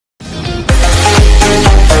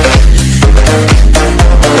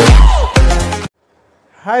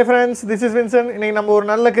Hi friends, this is Vincent. இன்னைக்கு நம்ம ஒரு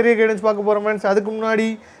நல்ல career guidance பார்க்க போறோம் friends. அதுக்கு முன்னாடி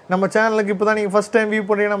நம்ம சேனலுக்கு இப்போதான் நீங்க first time view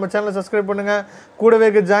பண்றீங்க, நம்ம சேனலை subscribe பண்ணுங்க. கூடவே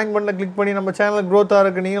இருக்க join பட்டனை click பண்ணி நம்ம சேனல் growth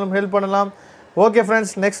ஆறதுக்கு நீங்களும் help பண்ணலாம். Okay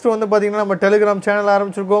friends, next வந்து பாத்தீங்கன்னா நம்ம Telegram channel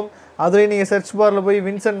ஆரம்பிச்சிருக்கோம். அதுல நீங்க search barல போய்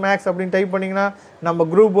Vincent Max அப்படினு டைப் பண்ணீங்கனா நம்ம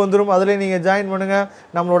group வந்துரும். அதுல நீங்க join பண்ணுங்க.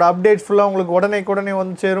 நம்மளோட அப்டேட்ஸ் ஃபுல்லா உங்களுக்கு உடனே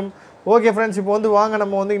வந்து சேரும். Okay friends, இப்போ வந்து வாங்க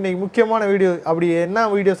நம்ம வந்து இன்னைக்கு முக்கியமான வீடியோ அப்படி என்ன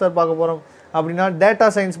வீடியோ சார் பார்க்க போறோம் அப்படினா டேட்டா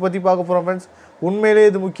சயின்ஸ் பத்தி பார்க்க போறோம் friends. உண்மையிலேயே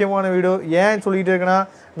இது முக்கியமான வீடியோ. ஏன் சொல்லிட்டு இருக்கேனா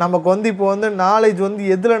நமக்கு வந்து இப்போ வந்து நாலேஜ் வந்து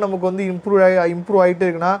எதுல நமக்கு வந்து இம்ப்ரூவ் ஆயிட்டே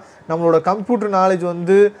இருக்குனா நம்மளோட கம்ப்யூட்டர் நாலேஜ்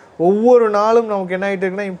வந்து ஒவ்வொரு நாளும் நமக்கு என்ன ஆயிட்டே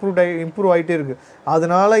இருக்குனா இம்ப்ரூவ் ஆயிட்டே இருக்கு.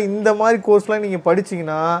 அதனால இந்த மாதிரி கோர்ஸ்லாம் நீங்க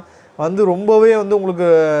படிச்சீங்கனா வந்து ரொம்பவே வந்து உங்களுக்கு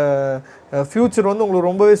ஃபியூச்சர் வந்து உங்களுக்கு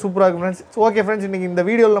ரொம்பவே சூப்பரா இருக்கும் फ्रेंड्स. ஓகே फ्रेंड्स, இன்னைக்கு இந்த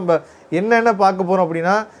வீடியோல நம்ம என்னென்ன பார்க்க போறோம்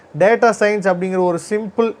அப்படினா டேட்டா சயின்ஸ் அப்படிங்கிற ஒரு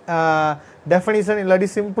சிம்பிள் டெஃபினிஷன் இல்லாட்டி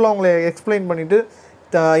சிம்பிளா உங்களுக்கு எக்ஸ்பிளைன் பண்ணிட்டு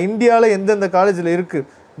இந்தியால எந்தெந்த காலேஜ்ல இருக்கு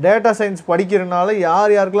டேட்டா சயின்ஸ் படிக்கிறனால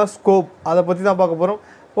யாருக்கெல்லாம் ஸ்கோப் அதை பத்தி தான் பார்க்க போறோம்.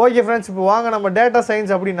 ஓகே फ्रेंड्स, இப்போ வாங்க நம்ம டேட்டா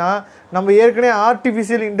சயின்ஸ் அப்படினா நம்ம ஏற்கனவே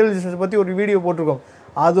ஆர்ட்டிஃபிஷியல் இன்டெலிஜென்ஸ் பத்தி ஒரு வீடியோ போட்டுருக்கோம்.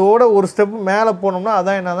 அதோட ஒரு ஸ்டெப் மேல போனோம்னா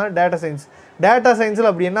அதான் என்னன்னா டேட்டா சயின்ஸ். டேட்டா சயின்ஸ்ல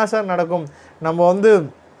அப்படி என்ன சார் நடக்கும்? நம்ம வந்து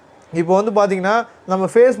இப்போ வந்து பாத்தீங்கன்னா நம்ம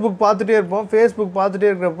Facebook பார்த்துட்டே இருப்போம். Facebook பார்த்துட்டே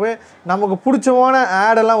இருக்கிறப்ப நமக்கு பிடிச்சமான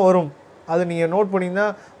ஆட் எல்லாம் வரும். அது நீங்க நோட் பண்ணீங்கன்னா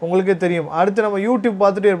உங்களுக்கே தெரியும். அடுத்து நம்ம YouTube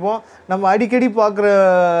பார்த்துட்டே இருப்போம். நம்ம அடிக்கடி பார்க்குற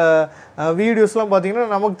வீடியோஸ்லாம் பாத்தீங்கன்னா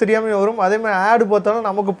நமக்கு தெரியாமலே வரும். அதே மாதிரி ஆட் பார்த்தாலும்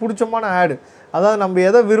நமக்கு பிடிச்சமான ஆட், அதாவது நம்ம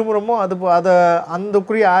எதை விரும்புறோமோ அது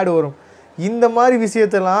அந்தக்குரிய ஆட் வரும். இந்த மாதிரி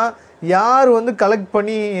விஷயத்தெல்லாம் யார் வந்து கலெக்ட்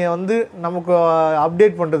பண்ணி வந்து நமக்கு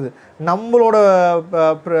அப்டேட் பண்றது?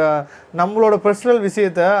 நம்மளோட பர்சனல்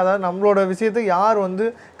விஷயத்தை, அதாவது நம்மளோட விஷயத்தை யார் வந்து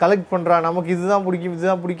கலெக்ட் பண்றா? நமக்கு இதுதான் பிடிக்கும்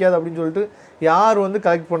இதுதான் பிடிக்காது அப்படின்னு சொல்லிட்டு யார் வந்து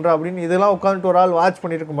கலெக்ட் பண்றா அப்படின்னு இதெல்லாம் உட்கார்ந்துட்டு ஒரு ஆள் வாட்ச்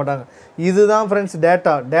பண்ணிட்டு இருக்க மாட்டாங்க. இதுதான் ஃப்ரெண்ட்ஸ்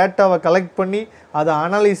டேட்டாவை கலெக்ட் பண்ணி அதை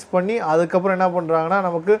அனலைஸ் பண்ணி அதுக்கப்புறம் என்ன பண்றாங்கன்னா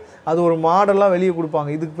நமக்கு அது ஒரு மாடலா வெளியே கொடுப்பாங்க.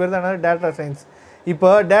 இதுக்கு பேர் தான் என்ன டேட்டா சயின்ஸ். இப்போ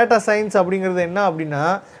டேட்டா சயின்ஸ் அப்படிங்கிறது என்ன அப்படின்னா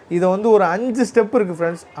இது வந்து ஒரு 5 ஸ்டெப் இருக்குது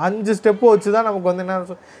ஃப்ரெண்ட்ஸ். 5 ஸ்டெப்பு வச்சு தான் நமக்கு வந்து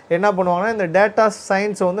என்ன பண்ணுவாங்கன்னா இந்த டேட்டா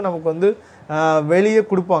சயின்ஸை வந்து நமக்கு வந்து வெளியே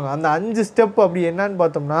கொடுப்பாங்க. அந்த 5 ஸ்டெப் அப்படி என்னன்னு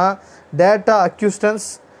பார்த்தோம்னா டேட்டா அக்யூஸ்டன்ஸ்,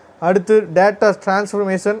 அடுத்து டேட்டா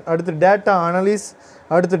டிரான்ஸ்ஃபர்மேஷன், அடுத்து டேட்டா அனலிஸ்,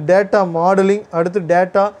 அடுத்து டேட்டா மாடலிங், அடுத்து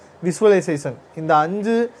டேட்டா விசுவலைசேஷன். இந்த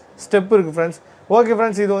 5 ஸ்டெப் இருக்குது ஃப்ரெண்ட்ஸ். ஓகே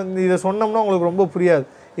ஃப்ரெண்ட்ஸ், இதை சொன்னோம்னா உங்களுக்கு ரொம்ப புரியாது.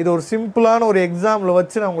 இது ஒரு சிம்பிளான ஒரு எக்ஸாம்பிள்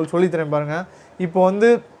வச்சு நான் உங்களுக்கு சொல்லித்தரேன் பாருங்கள்.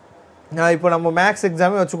 இப்போ நம்ம மேக்ஸ்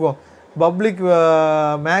எக்ஸாமே வச்சுக்குவோம். பப்ளிக்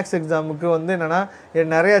மேக்ஸ் எக்ஸாமுக்கு வந்து என்னென்னா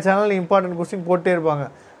நிறைய சேனல் இம்பார்ட்டன்ட் கொஸ்டின் போட்டே இருப்பாங்க.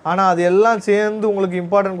 ஆனால் அது எல்லாம் சேர்ந்து உங்களுக்கு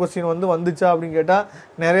இம்பார்ட்டன்ட் கொஸ்டின் வந்துச்சா அப்படின்னு கேட்டால்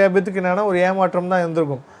நிறைய பேத்துக்கு என்னென்னா ஒரு ஏமாற்றம் தான்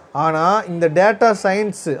இருந்திருக்கும். ஆனால் இந்த டேட்டா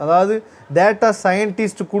சயின்ஸ், அதாவது டேட்டா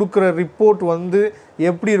சயின்டிஸ்ட் கொடுக்குற ரிப்போர்ட் வந்து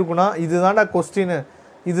எப்படி இருக்குன்னா இதுதான்டா கொஸ்டின்,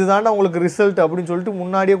 இதுதான்டா உங்களுக்கு ரிசல்ட் அப்படின்னு சொல்லிட்டு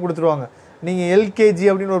முன்னாடியே கொடுத்துருவாங்க. நீங்கள் எல்கேஜி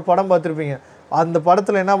அப்படின்னு ஒரு படம் பார்த்துருப்பீங்க. அந்த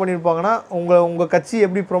படத்தில் என்ன பண்ணியிருப்பாங்கன்னா உங்கள் கட்சி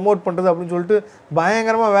எப்படி ப்ரொமோட் பண்ணுறது அப்படின்னு சொல்லிட்டு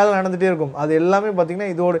பயங்கரமாக வேலை நடந்துகிட்டே இருக்கும். அது எல்லாமே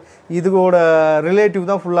பார்த்திங்கன்னா இதோட ரிலேட்டிவ்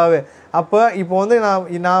தான் ஃபுல்லாகவே. இப்போ வந்து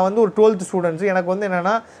நான் வந்து ஒரு 12th ஸ்டூடெண்ட்ஸு. எனக்கு வந்து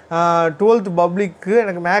என்னென்னா 12th பப்ளிக்கு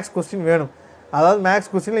எனக்கு மேக்ஸ் கொஸ்டின் வேணும். அதாவது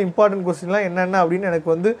மேக்ஸ் கொஸ்டினில் இம்பார்ட்டன்ட் கொஸ்டின்லாம் என்னென்ன அப்படின்னு எனக்கு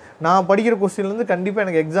வந்து நான் படிக்கிற கொஸ்டின்லேருந்து கண்டிப்பாக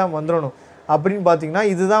எனக்கு எக்ஸாம் வந்துடணும் அப்படின்னு பார்த்தீங்கன்னா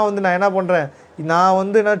இதுதான் வந்து நான் என்ன பண்ணுறேன். நான்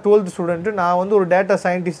 12th ஸ்டூடெண்ட்டு, நான் வந்து ஒரு டேட்டா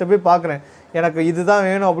சயின்டிஸ்ட்டை போய் பார்க்குறேன். எனக்கு இதுதான்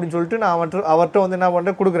வேணும் அப்படின்னு சொல்லிட்டு நான் அவர்கிட்ட வந்து என்ன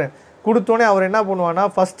பண்ணுறேன், கொடுக்குறேன். கொடுத்தோன்னே அவர் என்ன பண்ணுவான்னா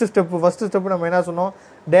ஃபஸ்ட்டு ஸ்டெப்பு நம்ம என்ன சொன்னோம்,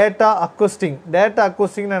 டேட்டா அக்வஸ்டிங். டேட்டா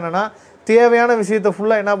அக்வஸ்டிங்னு என்னென்னா தேவையான விஷயத்தை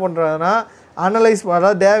ஃபுல்லாக என்ன பண்ணுறதுன்னா அனலைஸ்,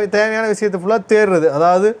 அதாவது தேவையான விஷயத்தை ஃபுல்லாக தேடுறது.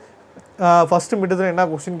 அதாவது ஃபஸ்ட்டு மிட்டத்தில் என்ன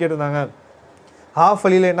கொஸ்டின் கேட்டிருந்தாங்க, ஹாஃப்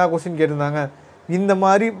அலியில் என்ன கொஸ்டின் கேட்டிருந்தாங்க, இந்த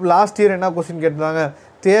மாதிரி லாஸ்ட் இயர் என்ன கொஸ்டின் கேட்டிருந்தாங்க,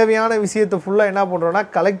 தேவையான விஷயத்தை ஃபுல்லாக என்ன பண்ணுறோன்னா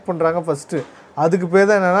கலெக்ட் பண்ணுறாங்க ஃபஸ்ட்டு. அதுக்கு பேர்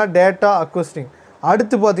தான் என்னென்னா டேட்டா அக்வஸ்டிங்.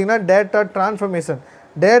 அடுத்து பார்த்திங்கன்னா டேட்டா டிரான்ஸ்ஃபர்மேஷன்.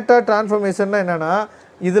 டேட்டா டிரான்ஸ்ஃபர்மேஷன்னா என்னென்னா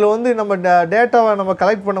இதில் வந்து நம்ம டேட்டாவை நம்ம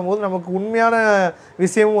கலெக்ட் பண்ணும்போது நமக்கு உண்மையான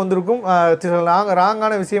விஷயமும் வந்திருக்கும், சில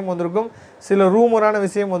ராங்கான விஷயம் வந்திருக்கும், சில ரூமரான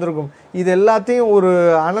விஷயம் வந்திருக்கும். இது எல்லாத்தையும் ஒரு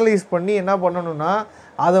அனலைஸ் பண்ணி என்ன பண்ணணும்னா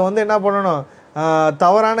அதை வந்து என்ன பண்ணணும்,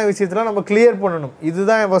 தவறான விஷயத்தில் நம்ம கிளியர் பண்ணணும்.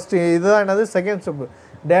 இதுதான் ஃபஸ்ட்டு, இதுதான் என்னது செகண்ட் ஸ்டெப்பு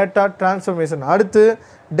டேட்டா டிரான்ஸ்ஃபர்மேஷன். அடுத்து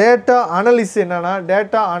டேட்டா அனலிஸ். என்னென்னா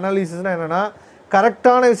டேட்டா அனலிசிஸ்னால் என்னென்னா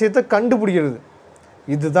கரெக்டான விஷயத்தை கண்டுபிடிக்கிறது.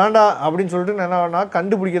 இது தாண்டா அப்படின்னு சொல்லிட்டு என்னன்னா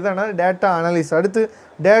கண்டுபிடிக்கிறது என்ன டேட்டா அனலிஸ். அடுத்து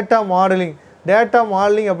டேட்டா மாடலிங். டேட்டா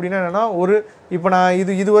மாடலிங் அப்படின்னா என்னென்னா இப்போ நான்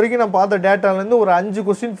இது வரைக்கும் நான் பார்த்த டேட்டாலேருந்து ஒரு 5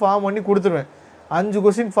 கொஸ்டின் ஃபார்ம் பண்ணி கொடுத்துருவேன். 5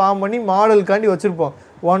 கொஸ்டின் ஃபார்ம் பண்ணி மாடலுக்காண்டி வச்சுருப்போம்.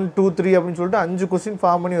 1 2 3 அப்படின்னு சொல்லிட்டு 5 கொஸ்டின்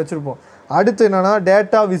ஃபார்ம் பண்ணி வச்சுருப்போம். அடுத்து என்னென்னா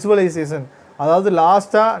டேட்டா விசுவலைசேஷன். அதாவது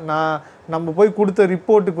லாஸ்ட்டாக நம்ம போய் கொடுத்த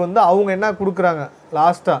ரிப்போர்ட்டுக்கு வந்து அவங்க என்ன கொடுக்குறாங்க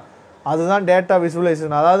லாஸ்ட்டாக, அதுதான் டேட்டா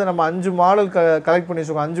விசுவலைசேஷன். அதாவது நம்ம 5 மாடல் கலெக்ட் பண்ணி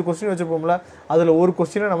வச்சுருக்கோம், 5 கொஸ்டின் வச்சுருப்போம்ல, அதில் ஒரு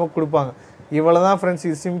கொஸ்டினை நமக்கு கொடுப்பாங்க. இவ்வளவுதான் फ्रेंड्स.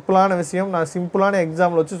 இது சிம்பிளான விஷயம். நான் சிம்பிளான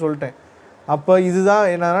எக்ஸாம்பிள் வச்சு சொல்லிட்டேன். அப்போ இதுதான்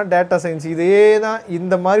என்னன்னா டேட்டா சயின்ஸ். இதே தான்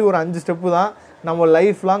இந்த மாதிரி ஒரு 5 ஸ்டெப்பு தான் நம்ம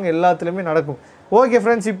லைஃப் லாங் எல்லாத்துலேயுமே நடக்கும். ஓகே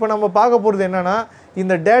ஃப்ரெண்ட்ஸ், இப்போ நம்ம பார்க்க போகிறது என்னென்னா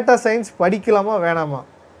இந்த டேட்டா சயின்ஸ் படிக்கலாமா வேணாமா,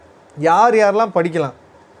 யார் யாரெல்லாம் படிக்கலாம்,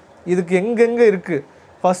 இதுக்கு எங்கெங்கே இருக்குது.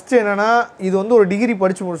 ஃபஸ்ட்டு என்னென்னா இது வந்து ஒரு டிகிரி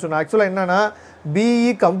படித்து முடிச்சிடணும். ஆக்சுவலாக என்னென்னா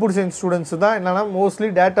பிஇ கம்ப்யூட்டர் சயின்ஸ் ஸ்டூடெண்ட்ஸ் தான் என்னென்னா மோஸ்ட்லி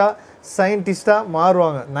டேட்டா சயின்டிஸ்ட்டாக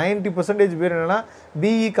மாறுவாங்க. 90% பேர் என்னென்னா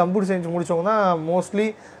பிஇ கம்ப்யூட்டர் சயின்ஸ் முடித்தவங்க தான் மோஸ்ட்லி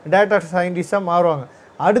டேட்டா சயின்டிஸ்ட்டாக மாறுவாங்க.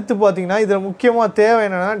 அடுத்து பார்த்திங்கன்னா இதில் முக்கியமாக தேவை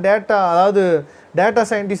என்னென்னா டேட்டா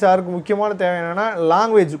சயின்டிஸ்ட் யாருக்கு முக்கியமான தேவை என்னென்னா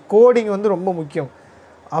லாங்குவேஜ், கோடிங் வந்து ரொம்ப முக்கியம்.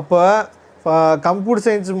 அப்போ கம்ப்யூட்டர்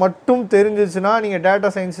சயின்ஸ் மட்டும் தெரிஞ்சிச்சுன்னா நீங்கள் டேட்டா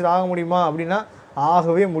சயின்ஸ் ஆக முடியுமா அப்படின்னா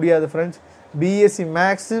ஆகவே முடியாது friends. BSc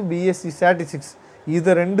maths, BSc statistics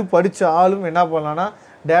இதை 2 படித்த ஆளும் என்ன பண்ணலான்னா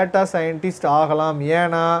டேட்டா சயின்டிஸ்ட் ஆகலாம்.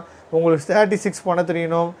 ஏன்னா உங்களுக்கு ஸ்டாட்டிஸ்டிக்ஸ் பண்ண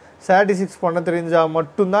தெரியணும். ஸ்டாட்டிஸ்டிக்ஸ் பண்ண தெரிஞ்சால்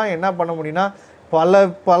மட்டும்தான் என்ன பண்ண முடியும்னா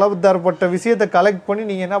பல தரப்பட்ட விஷயத்தை கலெக்ட் பண்ணி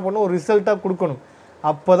நீங்கள் என்ன பண்ணணும், ஒரு ரிசல்ட்டாக கொடுக்கணும்.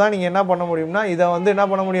 அப்போ தான் நீங்கள் என்ன பண்ண முடியும்னா இதை வந்து என்ன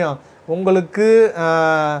பண்ண முடியும், உங்களுக்கு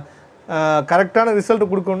கரெக்டான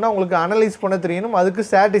ரிசல்ட் கொடுக்கணும்னா உங்களுக்கு அனலைஸ் பண்ண தெரியணும். அதுக்கு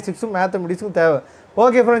ஸ்டாட்டிஸ்டிக்ஸும் மேத்தமெட்டிக்ஸும் தேவை.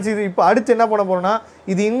 ஓகே ஃப்ரெண்ட்ஸ், இது இப்போ அடுத்து என்ன பண்ண போகிறோம்னா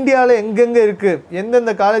இது இந்தியாவில் எங்கெங்கே இருக்குது,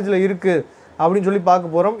 எந்தெந்த காலேஜில் இருக்குது அப்படின்னு சொல்லி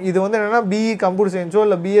பார்க்க போகிறோம். இது வந்து என்னென்னா பிஇ கம்ப்யூட்டர் சயின்ஸோ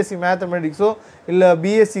இல்லை பிஎஸ்சி மேத்தமெட்டிக்ஸோ இல்லை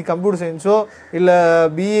பிஎஸ்சி கம்ப்யூட்டர் சயின்ஸோ இல்லை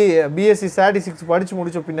பிஎஸ்சி ஸ்டாட்டிஸ்டிக்ஸ் படித்து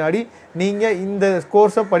முடித்த பின்னாடி நீங்கள் இந்த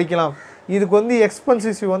கோர்ஸை படிக்கலாம். இதுக்கு வந்து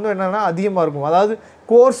எக்ஸ்பென்சிவ் வந்து என்னென்னா அதிகமாக இருக்கும். அதாவது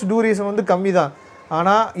கோர்ஸ் டூரேஷன் வந்து கம்மி தான்,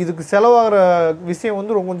 ஆனால் இதுக்கு செலவாகிற விஷயம்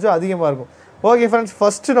வந்து கொஞ்சம் அதிகமாக இருக்கும். ஓகே ஃப்ரெண்ட்ஸ்,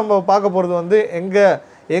 ஃபஸ்ட்டு நம்ம பார்க்க போகிறது வந்து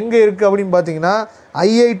எங்கே இருக்குது அப்படின்னு பார்த்தீங்கன்னா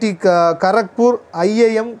ஐஐடி கரக்பூர்,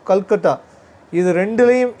 ஐஐஎம் கல்கத்தா, இது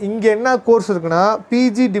 2லேயும் இங்கே என்ன கோர்ஸ் இருக்குன்னா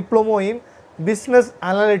PG diploma in business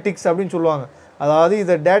analytics அப்படின்னு சொல்லுவாங்க. அதாவது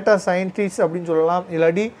இதை டேட்டா சயின்டிஸ்ட் அப்படின்னு சொல்லலாம்,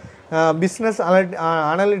 இல்லாட்டி பிஸ்னஸ்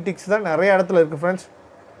அனாலிட்டிக்ஸ் தான் நிறைய இடத்துல இருக்குது ஃப்ரெண்ட்ஸ்.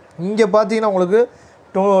 இங்கே பார்த்தீங்கன்னா உங்களுக்கு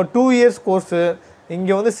 2 இயர்ஸ் கோர்ஸு.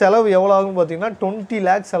 இங்கே வந்து செலவு எவ்வளோ ஆகும் பார்த்தீங்கன்னா 20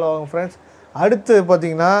 lakhs செலவாகும் ஃப்ரெண்ட்ஸ். அடுத்து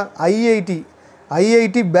பார்த்தீங்கன்னா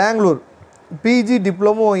IIT Bangalore PG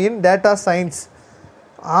diploma in data science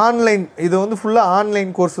online, இது வந்து ஃபுல்லாக ஆன்லைன்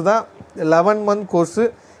கோர்ஸு தான், 11 month கோர்ஸு.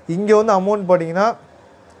 இங்கே வந்து அமௌண்ட் பார்த்தீங்கன்னா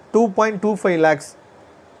 2.25 lakhs.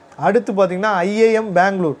 அடுத்து பார்த்தீங்கன்னா ஐஏஎம்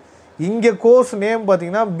பெங்களூர், இங்கே கோர்ஸ் நேம்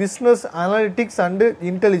பார்த்தீங்கன்னா பிஸ்னஸ் அனாலிட்டிக்ஸ் அண்டு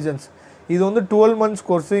இன்டெலிஜென்ஸ். இது வந்து 12 months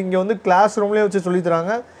கோர்ஸு. இங்கே வந்து கிளாஸ் ரூம்லேயே வச்சு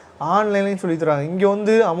சொல்லித்தராங்க, ஆன்லைன்லேயும் சொல்லித்தராங்க. இங்கே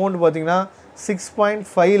வந்து அமௌண்ட் பார்த்தீங்கன்னா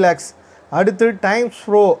 6.5 lakhs. அடுத்து டைம்ஸ்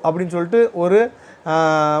ப்ரோ அப்படின்னு சொல்லிட்டு ஒரு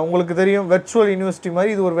உங்களுக்கு தெரியும் வெர்ச்சுவல் யூனிவர்சிட்டி மாதிரி,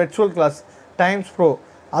 இது ஒரு வெர்ச்சுவல் கிளாஸ் டைம்ஸ் ப்ரோ.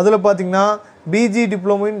 அதில் பார்த்தீங்கன்னா PG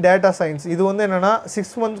diploma in data science, இது வந்து என்னென்னா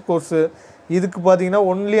 6 months கோர்ஸு. இதுக்கு பார்த்தீங்கன்னா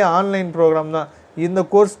ஒன்லி ஆன்லைன் ப்ரோக்ராம் தான். இந்த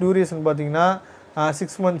கோர்ஸ் டியூரேஷன் பார்த்தீங்கன்னா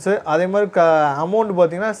 6 months. அதே மாதிரி அமௌண்ட்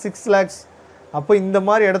பார்த்தீங்கன்னா 6 lakhs. அப்போ இந்த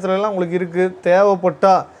மாதிரி இடத்துலலாம் உங்களுக்கு இருக்குது.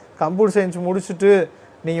 தேவைப்பட்டால் கம்ப்யூட்டர் சயின்ஸ் முடிச்சுட்டு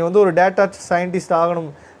நீங்கள் வந்து ஒரு டேட்டா சயின்டிஸ்ட்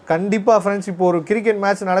ஆகணும். கண்டிப்பாக ஃப்ரெண்ட்ஸ், இப்போ ஒரு கிரிக்கெட்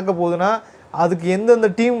மேட்ச் நடக்க போகுதுன்னா அதுக்கு எந்தெந்த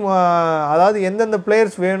டீம், அதாவது எந்தெந்த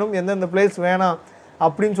பிளேயர்ஸ் வேணும் எந்தெந்த பிளேயர்ஸ் வேணாம்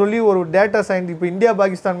அப்படின்னு சொல்லி ஒரு டேட்டா சயின்ஸ், இப்போ இந்தியா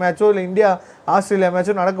பாகிஸ்தான் மேட்சோ இல்லை இந்தியா ஆஸ்திரேலியா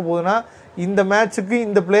மேட்சோ நடக்க போகுதுன்னா இந்த மேட்ச்சுக்கு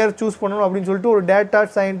இந்த பிளேயர் சூஸ் பண்ணணும் அப்படின்னு சொல்லிட்டு ஒரு டேட்டா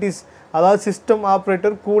சயின்டிஸ்ட், அதாவது சிஸ்டம்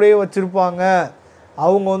ஆப்ரேட்டர் கூடயே வச்சுருப்பாங்க.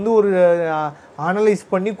 அவங்க வந்து ஒரு அனலைஸ்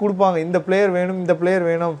பண்ணி கொடுப்பாங்க, இந்த பிளேயர் வேணும் இந்த பிளேயர்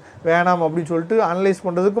வேணாம் அப்படின்னு சொல்லிட்டு அனலைஸ்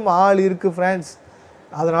பண்ணுறதுக்கும் ஆள் இருக்குது ஃப்ரெண்ட்ஸ்.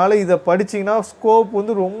 அதனால் இதை படிச்சிங்கன்னா ஸ்கோப்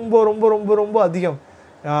வந்து ரொம்ப ரொம்ப ரொம்ப ரொம்ப அதிகம்.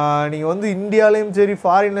 நீங்கள் வந்து இந்தியாலேயும் சரி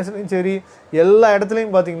ஃபாரினர்ஸ்லேயும் சரி எல்லா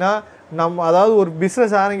இடத்துலையும் பார்த்தீங்கன்னா அதாவது ஒரு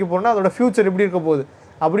பிஸ்னஸ் ஆரம்பிக்க போகிறோன்னா அதோட ஃப்யூச்சர் எப்படி இருக்க போகுது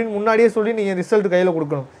அப்படின்னு முன்னாடியே சொல்லி நீங்கள் ரிசல்ட் கையில்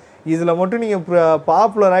கொடுக்கணும். இதில் மட்டும் நீங்கள்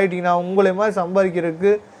பாப்புலர் ஆகிட்டிங்கன்னா உங்களை மாதிரி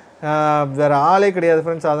சம்பாதிக்கிறதுக்கு வேறு ஆளே கிடையாது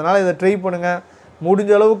ஃப்ரெண்ட்ஸ். அதனால் இதை ட்ரை பண்ணுங்கள்.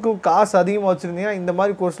 முடிஞ்ச அளவுக்கு காசு அதிகமாக வச்சுருந்தீங்கன்னா இந்த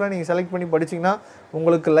மாதிரி கோர்ஸ்லாம் நீங்கள் செலக்ட் பண்ணி படிச்சிங்கன்னா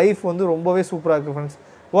உங்களுக்கு லைஃப் வந்து ரொம்பவே சூப்பராக இருக்குது ஃப்ரெண்ட்ஸ்.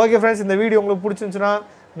 ஓகே ஃப்ரெண்ட்ஸ், இந்த வீடியோ உங்களுக்கு பிடிச்சிருந்துச்சுன்னா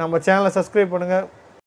நம்ம சேனலை சப்ஸ்கிரைப் பண்ணுங்கள்.